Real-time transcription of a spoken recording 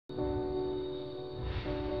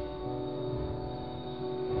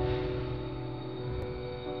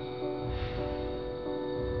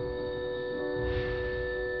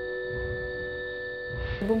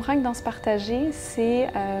Boomerang danses partagées, c'est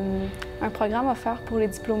un programme offert pour les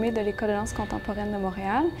diplômés de l'École de danse contemporaine de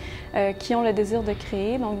Montréal qui ont le désir de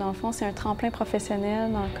créer. Donc, dans le fond, c'est un tremplin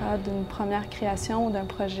professionnel dans le cadre d'une première création ou d'un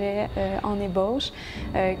projet en ébauche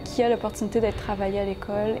qui a l'opportunité d'être travaillé à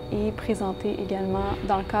l'école et présenté également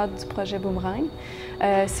dans le cadre du projet Boomerang.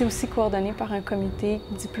 C'est aussi coordonné par un comité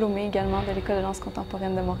diplômé également de l'École de danse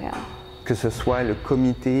contemporaine de Montréal. Que ce soit le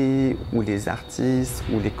comité ou les artistes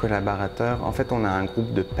ou les collaborateurs, en fait, on a un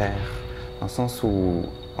groupe de pairs, dans le sens où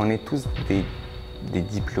on est tous des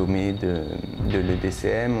diplômés de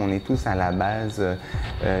l'EDCM, on est tous à la base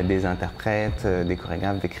des interprètes, des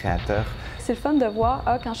chorégraphes, des créateurs. C'est le fun de voir,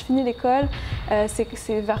 quand je finis l'école,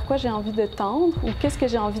 c'est vers quoi j'ai envie de tendre ou qu'est-ce que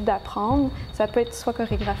j'ai envie d'apprendre. Ça peut être soit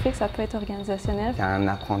chorégraphique, ça peut être organisationnel. Il y a un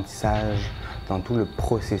apprentissage dans tout le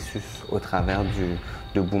processus au travers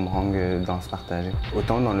de Boomerang danse partagée.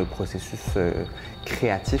 Autant dans le processus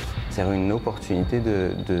créatif, c'est une opportunité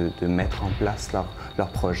de mettre en place leur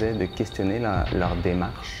projet, de questionner leur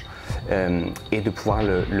démarche et de pouvoir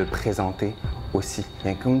le présenter aussi.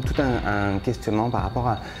 Il y a comme tout un questionnement par rapport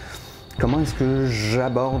à comment est-ce que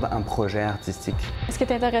j'aborde un projet artistique. Ce qui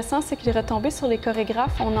est intéressant, c'est que les retombées sur les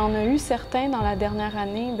chorégraphes, on en a eu certains dans la dernière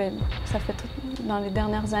année, ça fait tout dans les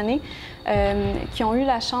dernières années, qui ont eu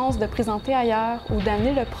la chance de présenter ailleurs ou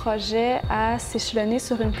d'amener le projet à s'échelonner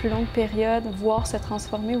sur une plus longue période, voire se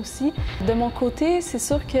transformer aussi. De mon côté, c'est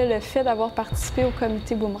sûr que le fait d'avoir participé au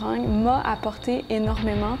comité Boomerang m'a apporté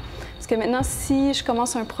énormément. Parce que maintenant, si je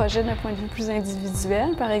commence un projet d'un point de vue plus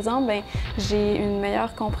individuel, par exemple, j'ai une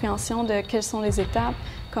meilleure compréhension de quelles sont les étapes,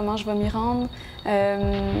 comment je vais m'y rendre,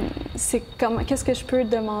 qu'est-ce que je peux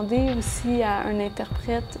demander aussi à un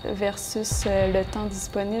interprète versus le temps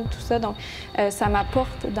disponible, tout ça. Donc, ça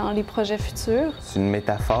m'apporte dans les projets futurs. C'est une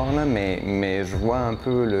métaphore, là, mais je vois un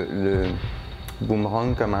peu le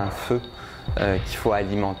boomerang comme un feu qu'il faut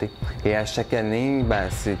alimenter. Et à chaque année,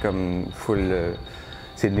 c'est comme,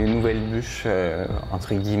 c'est des nouvelles bûches,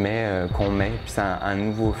 entre guillemets, qu'on met, puis c'est un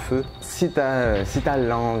nouveau feu. Si t'as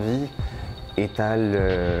l'envie et t'as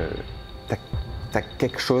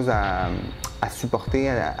quelque chose à supporter,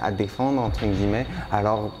 à défendre, entre guillemets,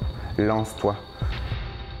 alors lance-toi.